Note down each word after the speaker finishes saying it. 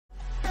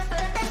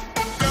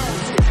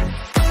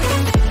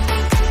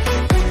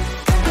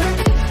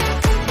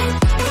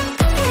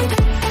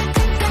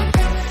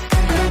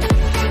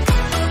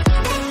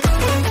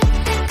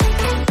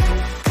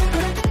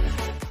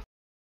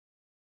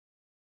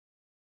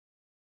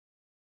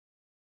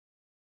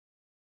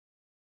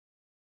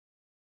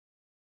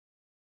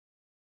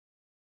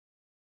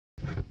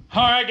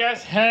Alright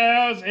guys,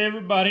 how's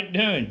everybody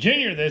doing?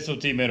 Junior, the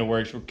S.O.T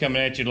Metalworks, we're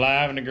coming at you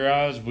live in the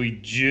garage. We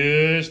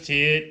just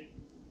hit,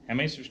 how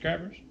many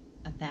subscribers?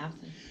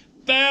 1,000.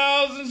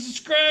 1,000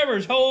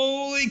 subscribers,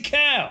 holy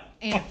cow.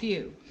 And a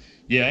few.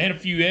 Yeah, and a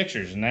few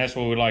extras, and that's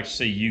what we'd like to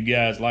see, you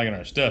guys liking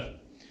our stuff.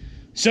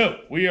 So,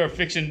 we are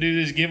fixing to do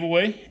this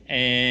giveaway,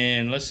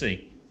 and let's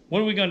see.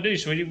 What are we going to do,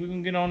 sweetie? We're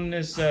going to get on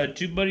this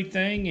two-buddy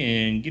thing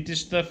and get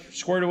this stuff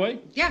squared away?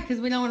 Yeah,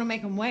 because we don't want to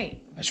make them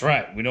wait. That's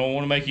right. We don't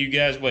want to make you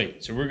guys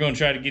wait. So we're going to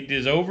try to get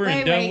this over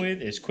and done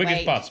with as quick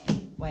as possible.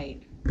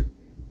 Wait.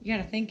 You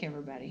got to think,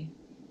 everybody.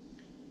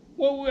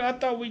 Well, I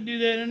thought we'd do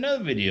that in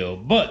another video.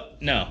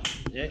 But, no.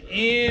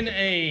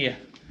 In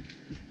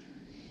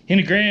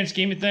the grand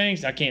scheme of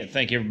things, I can't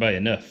thank everybody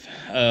enough.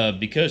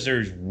 Because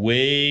there's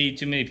way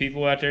too many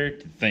people out there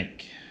to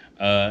thank.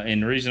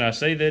 And the reason I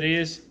say that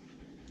is...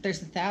 There's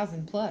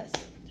 1,000 plus.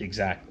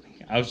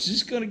 Exactly. I was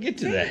just going to get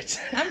to that.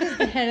 I'm just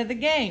ahead of the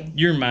game.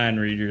 You're a mind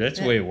reader. That's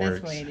the way it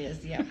works. That's the way it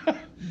is, yeah.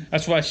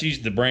 That's why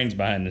she's the brains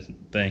behind the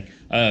thing.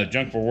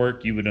 Junk for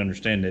work, you would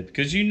understand that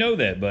because you know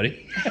that,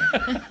 buddy.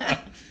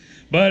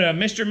 But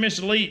Mr. and Miss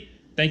Elite,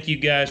 thank you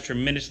guys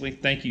tremendously.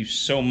 Thank you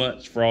so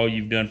much for all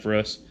you've done for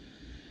us.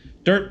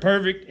 Dirt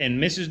Perfect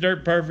and Mrs.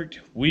 Dirt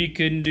Perfect, we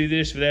couldn't do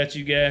this without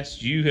you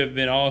guys. You have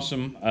been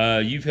awesome.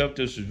 You've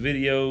helped us with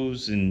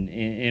videos and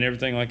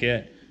everything like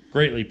that.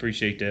 Greatly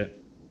appreciate that.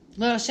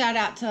 Little shout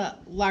out to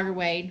Lager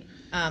Wade.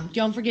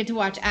 Don't forget to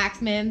watch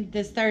Axeman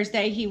this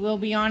Thursday. He will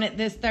be on it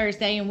this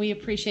Thursday, and we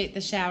appreciate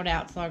the shout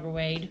outs, Lager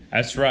Wade.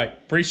 That's right.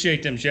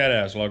 Appreciate them shout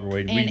outs, Lager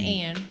Wade.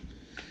 And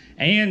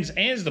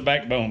Ann's the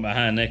backbone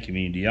behind that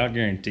community, I'll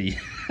guarantee you.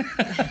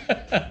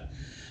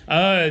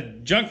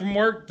 Junk from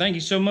Work, thank you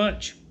so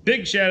much.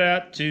 Big shout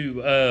out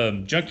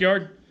to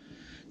Junkyard.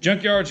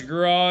 Junkyard's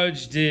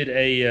Garage did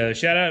a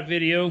shout-out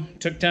video.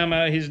 Took time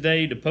out of his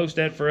day to post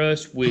that for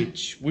us,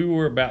 which we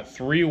were about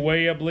 3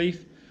 away, I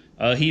believe.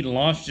 He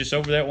launched us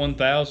over that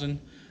 1,000.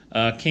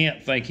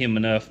 Can't thank him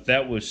enough.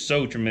 That was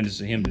so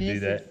tremendous of him to do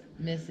that.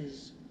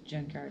 Mrs.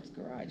 Junkyard's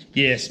Garage.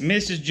 Yes,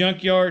 Mrs.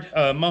 Junkyard,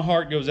 my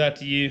heart goes out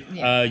to you.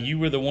 Yeah. You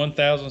were the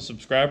 1,000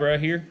 subscriber out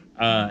here,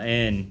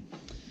 and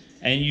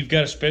you've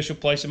got a special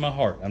place in my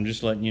heart. I'm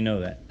just letting you know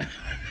that.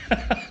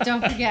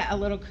 Don't forget a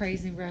little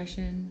crazy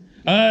Russian.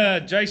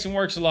 Jason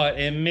works a lot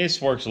and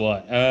Miss works a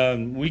lot.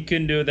 We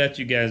couldn't do it without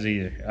you guys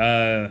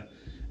either.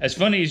 As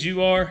funny as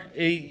you are,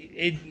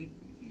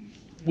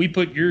 we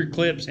put your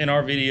clips in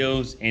our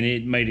videos and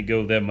it made it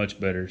go that much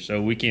better.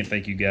 So we can't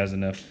thank you guys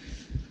enough.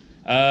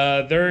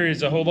 There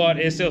is a whole lot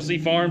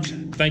SLC Farms.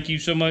 Thank you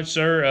so much,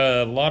 sir.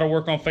 A lot of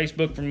work on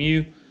Facebook from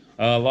you.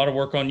 A lot of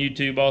work on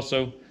YouTube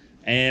also.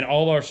 And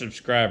all our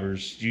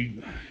subscribers.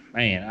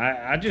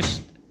 I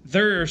just...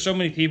 There are so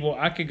many people.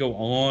 I could go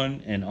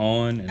on and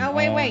on and on.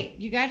 Wait.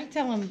 You got to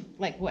tell them,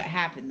 like, what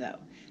happened, though.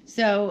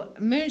 So,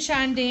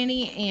 Moonshine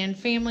Danny and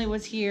family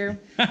was here.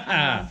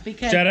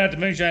 Because shout out to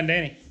Moonshine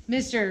Danny.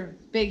 Mr.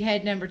 Big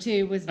Head number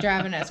 2 was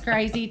driving us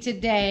crazy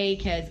today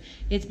because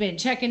it's been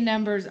checking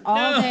numbers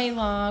all day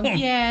long.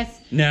 Yes.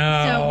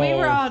 No. So, we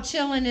were all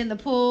chilling in the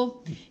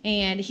pool,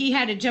 and he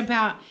had to jump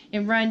out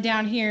and run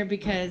down here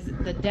because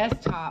the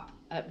desktop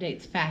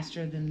updates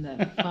faster than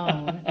the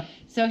phone.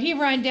 So he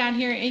run down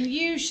here, and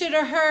you should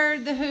have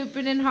heard the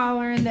hooping and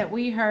hollering that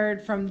we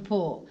heard from the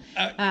pool.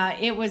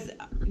 It was,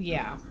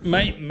 yeah.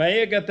 May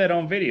have got that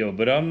on video,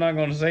 but I'm not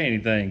going to say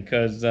anything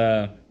because...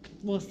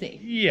 we'll see.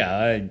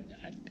 Yeah,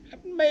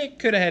 I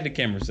could have had the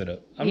camera set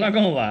up. I'm not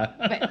going to lie.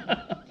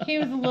 But he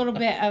was a little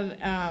bit of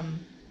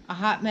a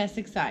hot mess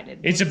excited.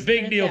 It's a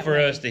big deal for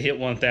us to hit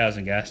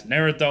 1,000, guys.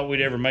 Never thought we'd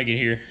ever make it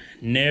here.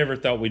 Never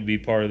thought we'd be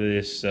part of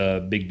this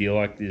big deal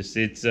like this.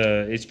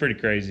 It's pretty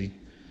crazy.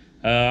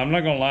 I'm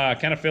not gonna lie. I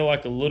kind of feel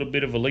like a little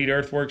bit of Elite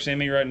Earthworks in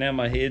me right now.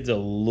 My head's a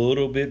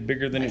little bit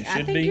bigger than it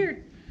should be. I think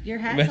your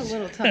hat's a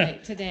little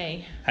tight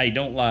today. Hey,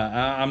 don't lie.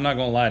 I'm not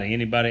gonna lie to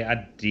anybody.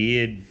 I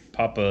did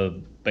pop a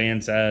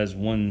band size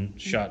 1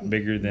 shot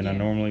bigger than I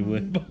normally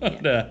would,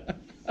 but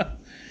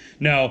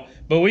no.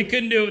 But we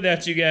couldn't do it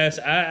without you guys.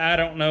 I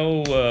don't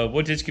know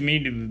what this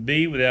community would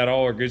be without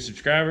all our good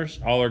subscribers,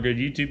 all our good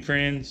YouTube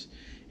friends,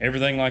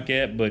 everything like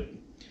that. But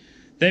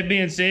that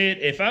being said,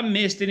 if I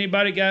missed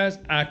anybody, guys,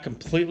 I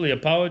completely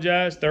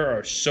apologize. There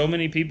are so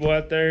many people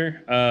out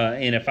there.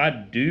 And if I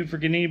do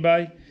forget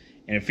anybody,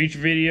 in a future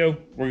video,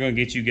 we're going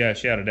to get you guys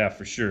shouted out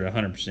for sure,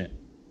 100%.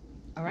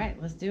 All right,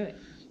 let's do it.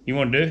 You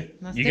want to do it?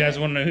 You guys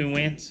want to know who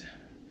wins?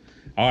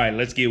 All right,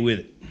 let's get with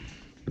it.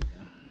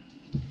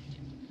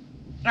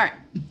 All right.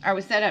 Are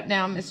we set up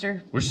now,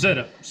 mister? We're set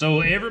up.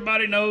 So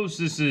everybody knows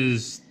this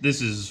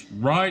is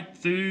right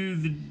through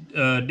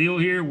the deal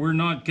here. We're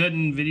not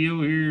cutting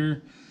video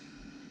here.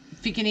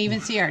 If you can even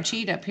see our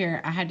cheat up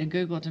here, I had to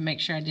Google to make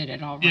sure I did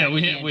it all right.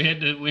 Yeah, we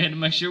had to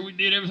make sure we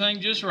did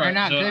everything just right. Or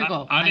not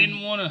Google. I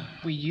didn't want to.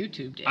 We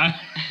YouTubed it.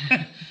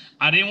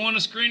 I didn't want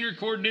to screen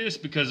record this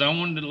because I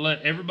wanted to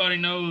let everybody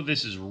know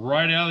this is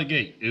right out of the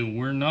gate.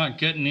 We're not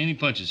cutting any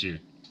punches here.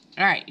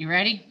 All right, you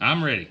ready?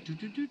 I'm ready.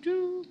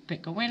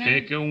 Pick a winner.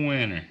 Pick a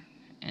winner.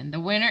 And the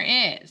winner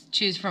is,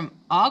 choose from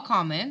all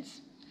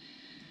comments.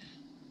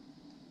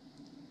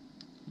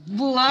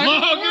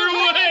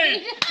 Logger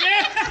Wade.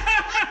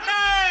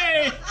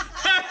 Yay!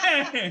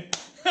 Hey!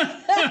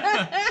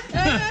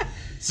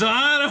 So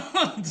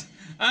I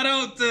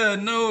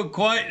don't know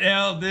quite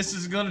how this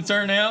is going to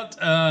turn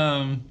out.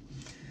 I'm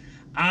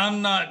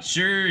not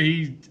sure.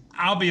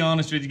 I'll be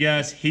honest with you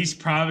guys. He's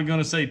probably going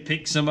to say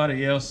pick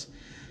somebody else.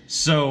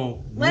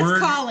 So let's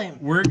call him.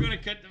 We're going to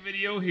cut the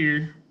video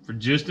here for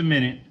just a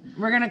minute.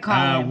 We're going to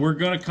call him. We're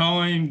going to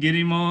call him, get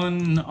him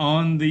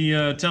on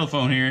the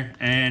telephone here,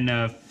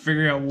 and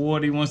figure out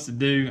what he wants to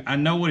do. I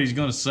know what he's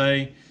going to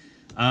say,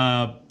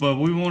 but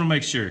we want to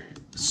make sure.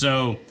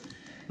 So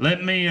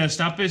let me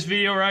stop this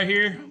video right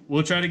here.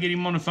 We'll try to get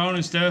him on the phone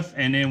and stuff,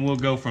 and then we'll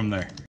go from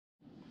there.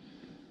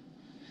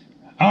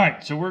 All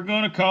right, so we're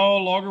going to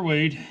call Logger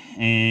Wade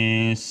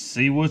and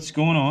see what's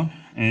going on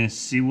and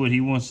see what he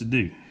wants to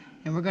do.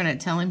 And we're going to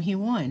tell him he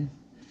won.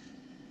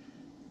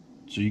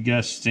 So you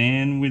guys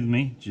stand with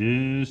me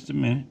just a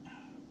minute.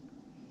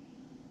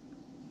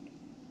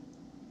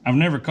 I've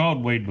never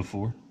called Wade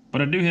before,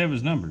 but I do have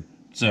his number.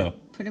 So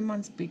put him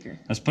on speaker.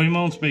 Let's put him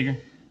on speaker.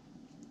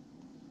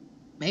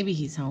 Maybe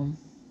he's home.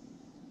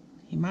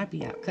 He might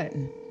be out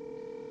cutting.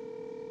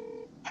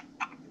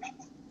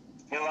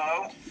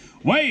 Hello?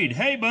 Wade,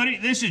 hey buddy,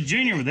 this is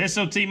Junior with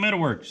S.O.T.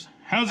 Metalworks.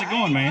 How's it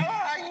going, man?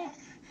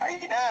 How you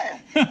doing?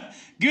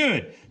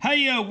 Good.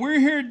 Hey, we're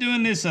here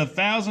doing this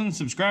 1,000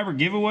 subscriber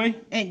giveaway.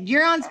 And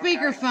you're on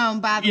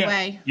speakerphone, by the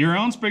way. You're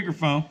on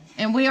speakerphone.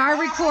 And we are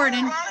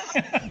recording. I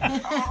take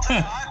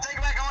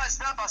back all that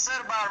stuff I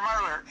said about him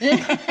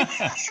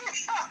earlier.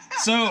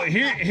 So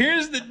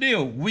here's the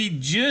deal. We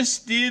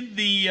just did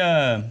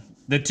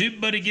the Tube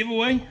Buddy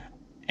giveaway,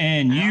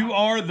 and you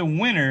are the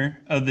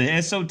winner of the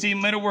S.O.T.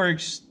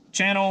 Metalworks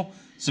channel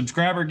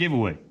subscriber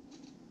giveaway.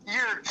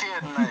 You're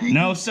kidding me.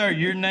 No, sir.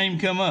 Your name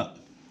come up.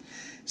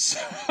 So,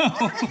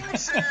 Are you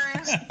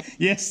serious?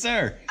 Yes,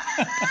 sir.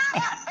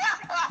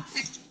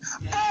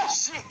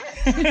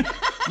 Bullshit.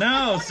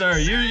 No, sir.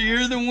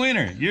 You're the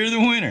winner. You're the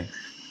winner.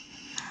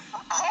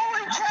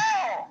 Holy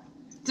cow.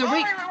 So I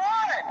we don't even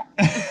want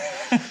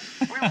it.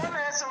 We won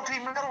the S.O.T.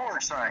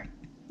 Metalworks thing.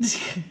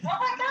 Oh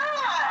my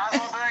God. I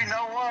thought there ain't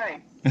no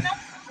way.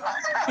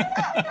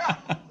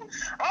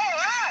 All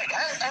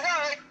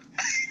right.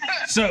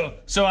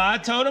 So I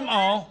told them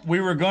all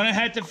we were going to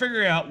have to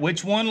figure out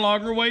which one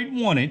Logger Wade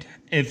wanted.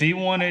 If he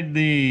wanted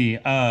the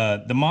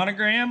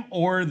monogram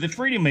or the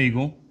Freedom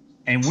Eagle,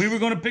 and we were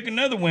going to pick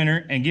another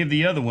winner and give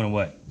the other one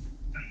away.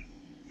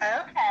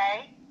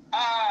 Okay.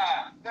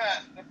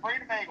 The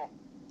Freedom Eagle.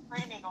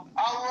 Freedom Eagle.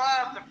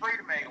 I love the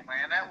Freedom Eagle,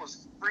 man. That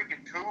was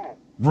freaking cool.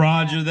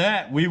 Roger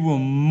that. We will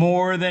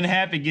more than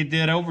happy get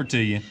that over to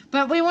you.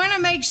 But we want to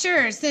make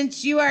sure,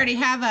 since you already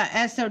have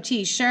a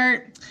SOT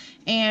shirt,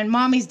 and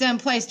Mommy's done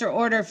placed her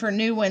order for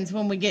new ones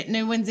when we get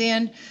new ones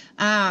in,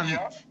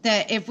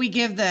 that if we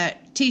give the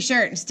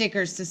t-shirt and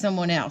stickers to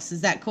someone else.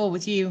 Is that cool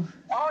with you?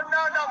 Oh, no.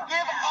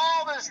 Give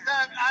all this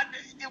stuff.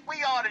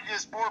 We ought to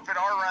just forfeit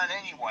our run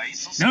anyway.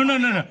 So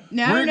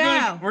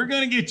No. We're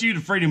gonna get you the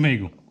Freedom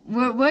Eagle.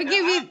 We'll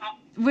give you.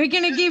 We're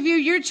gonna give you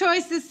your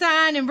choice to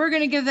sign, and we're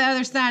gonna give the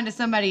other sign to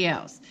somebody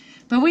else.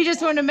 But we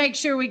just want to make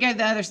sure we gave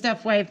the other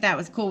stuff away if that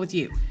was cool with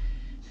you.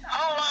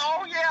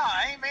 Oh yeah.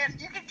 Hey, man,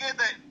 you can get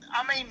the.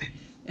 I mean,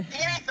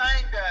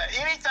 anything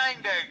to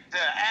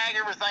ag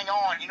everything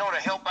on, you know, to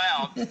help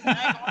out. You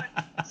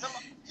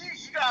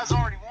guys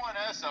already won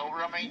us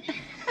over. I mean, you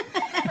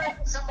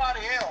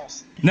somebody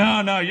else.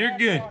 No, you're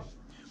good.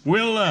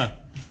 We'll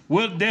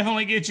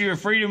definitely get you a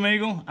Freedom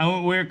Eagle.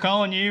 We're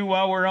calling you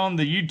while we're on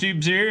the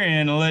YouTubes here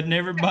and letting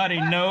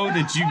everybody know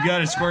that you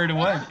got it squared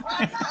away.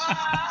 That's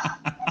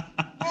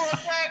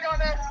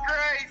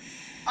great.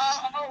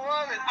 I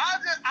love it.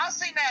 I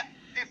seen that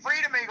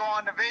Freedom Eagle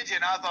on the video,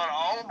 and I thought,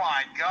 oh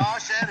my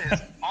gosh, that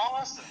is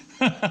awesome.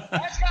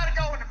 That's got to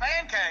go in the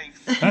man cave.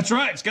 That's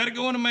right. It's got to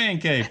go in the man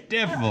cave.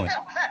 Definitely.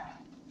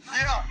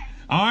 Yeah.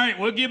 All right.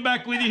 We'll get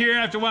back with you here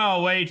after a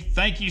while, Wade.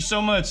 Thank you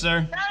so much,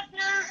 sir.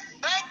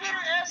 Thank you to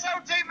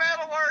S.O.T.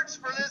 Metalworks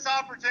for this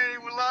opportunity.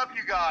 We love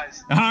you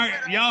guys. All right.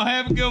 Y'all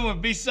have a good one.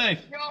 Be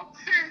safe. Y'all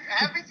too.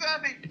 Happy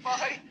Sunday.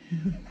 Bye.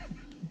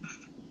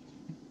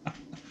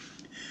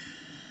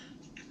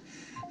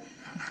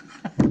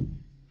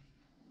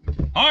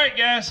 All right,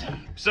 guys.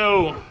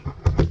 So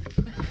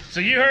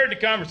you heard the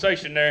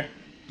conversation there.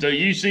 So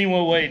you seen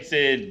what Wade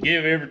said,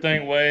 give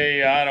everything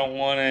away. I don't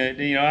want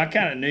to, I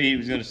kind of knew he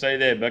was going to say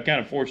that, but I kind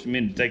of forced him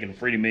into taking the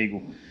Freedom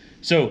Eagle.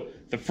 So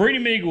the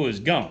Freedom Eagle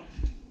is gone.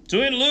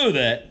 So in lieu of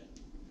that,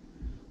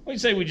 what do you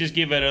say we just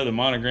give that other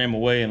monogram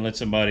away and let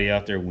somebody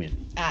out there win?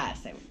 I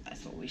say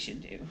that's what we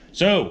should do.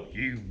 So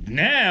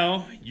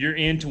you're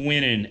into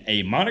winning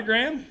a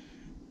monogram,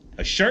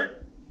 a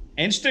shirt,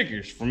 and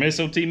stickers from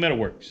S.O.T.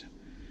 Metalworks.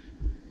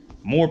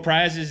 More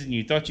prizes than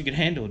you thought you could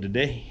handle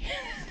today.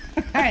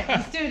 All right,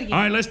 let's do it again. All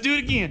right, let's do it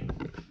again.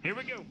 Here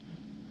we go.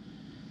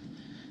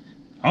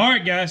 All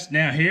right, guys.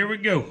 Now, here we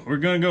go. We're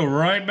going to go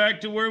right back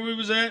to where we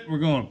was at. We're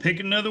going to pick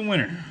another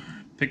winner.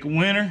 Pick a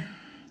winner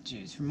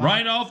Choose from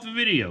right off the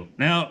video.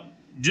 Now,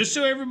 just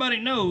so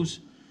everybody knows,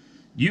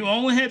 You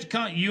only have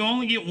to you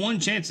only get one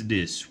chance at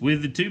this.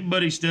 With the Tube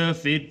Buddy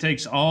stuff, it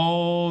takes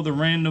all the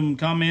random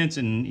comments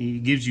and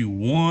it gives you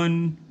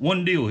one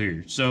deal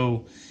here.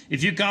 So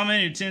if you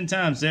commented 10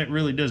 times, that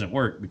really doesn't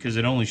work because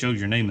it only shows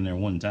your name in there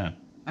one time.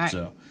 All right.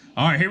 So,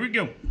 all right, here we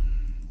go.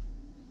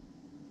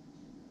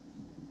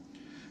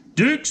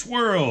 Duke's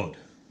World.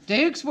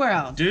 Duke's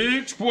World.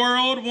 Duke's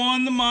World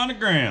won the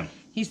monogram.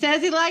 He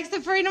says he likes the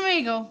Freedom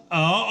Eagle. He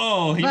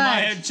But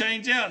might have to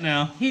change out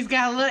now. He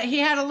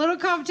had a little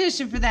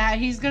competition for that.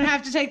 He's gonna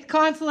have to take the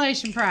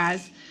consolation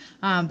prize.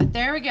 But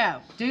there we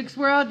go. Duke's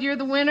World, you're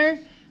the winner.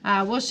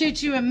 We'll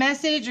shoot you a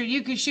message, or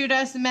you can shoot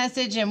us a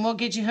message, and we'll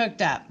get you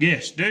hooked up.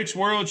 Yes, Duke's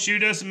World,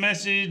 shoot us a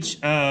message.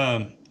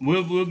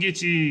 We'll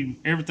get you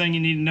everything you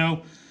need to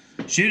know.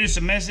 Shoot us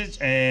a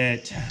message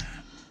at.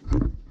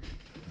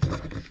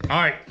 All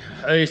right,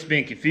 it's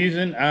been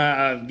confusing.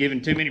 I've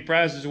given too many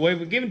prizes away.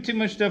 We're giving too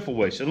much stuff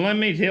away. So let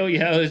me tell you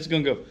how this is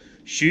going to go.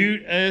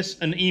 Shoot us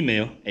an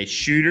email at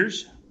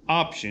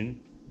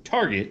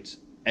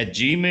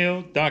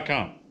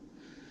shootersoptiontargets@gmail.com.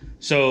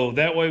 So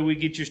that way we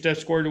get your stuff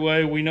squared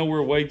away. We know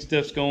where Wade's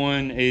stuff's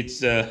going.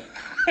 It's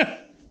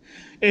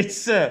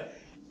it's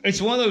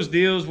one of those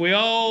deals we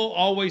all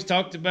always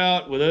talked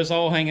about with us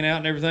all hanging out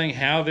and everything,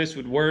 how this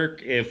would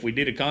work if we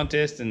did a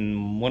contest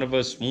and one of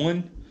us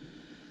won.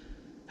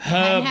 It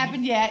hasn't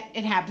happened yet.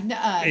 It happened to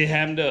us. It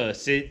happened to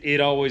us.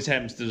 It always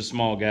happens to the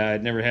small guy.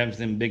 It never happens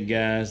to them big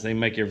guys. They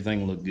make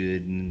everything look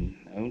good.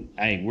 And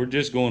hey, we're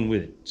just going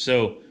with it.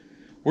 So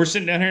we're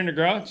sitting down here in the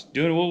garage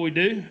doing what we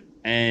do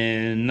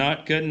and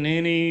not cutting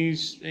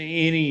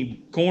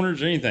any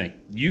corners or anything.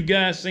 You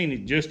guys seen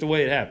it just the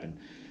way it happened.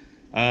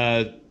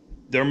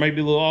 There may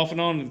be a little off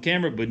and on in the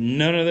camera, but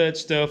none of that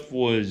stuff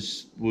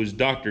was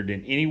doctored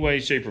in any way,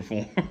 shape, or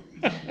form.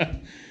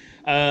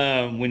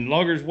 When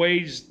Loggers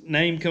Wade's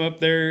name come up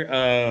there,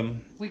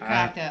 we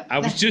cracked up. I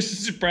was just as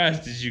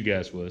surprised as you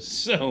guys was.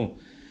 So,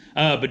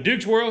 but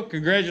Duke's World,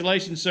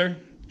 congratulations, sir.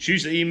 Shoot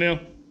us an email.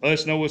 Let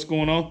us know what's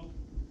going on.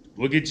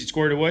 We'll get you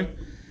squared away.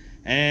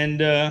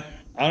 And I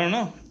don't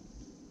know.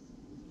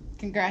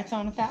 Congrats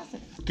on 1,000.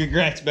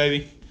 Congrats,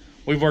 baby.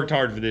 We've worked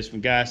hard for this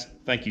one, guys.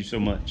 Thank you so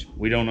much.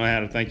 We don't know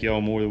how to thank you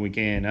all more than we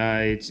can.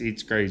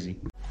 It's crazy.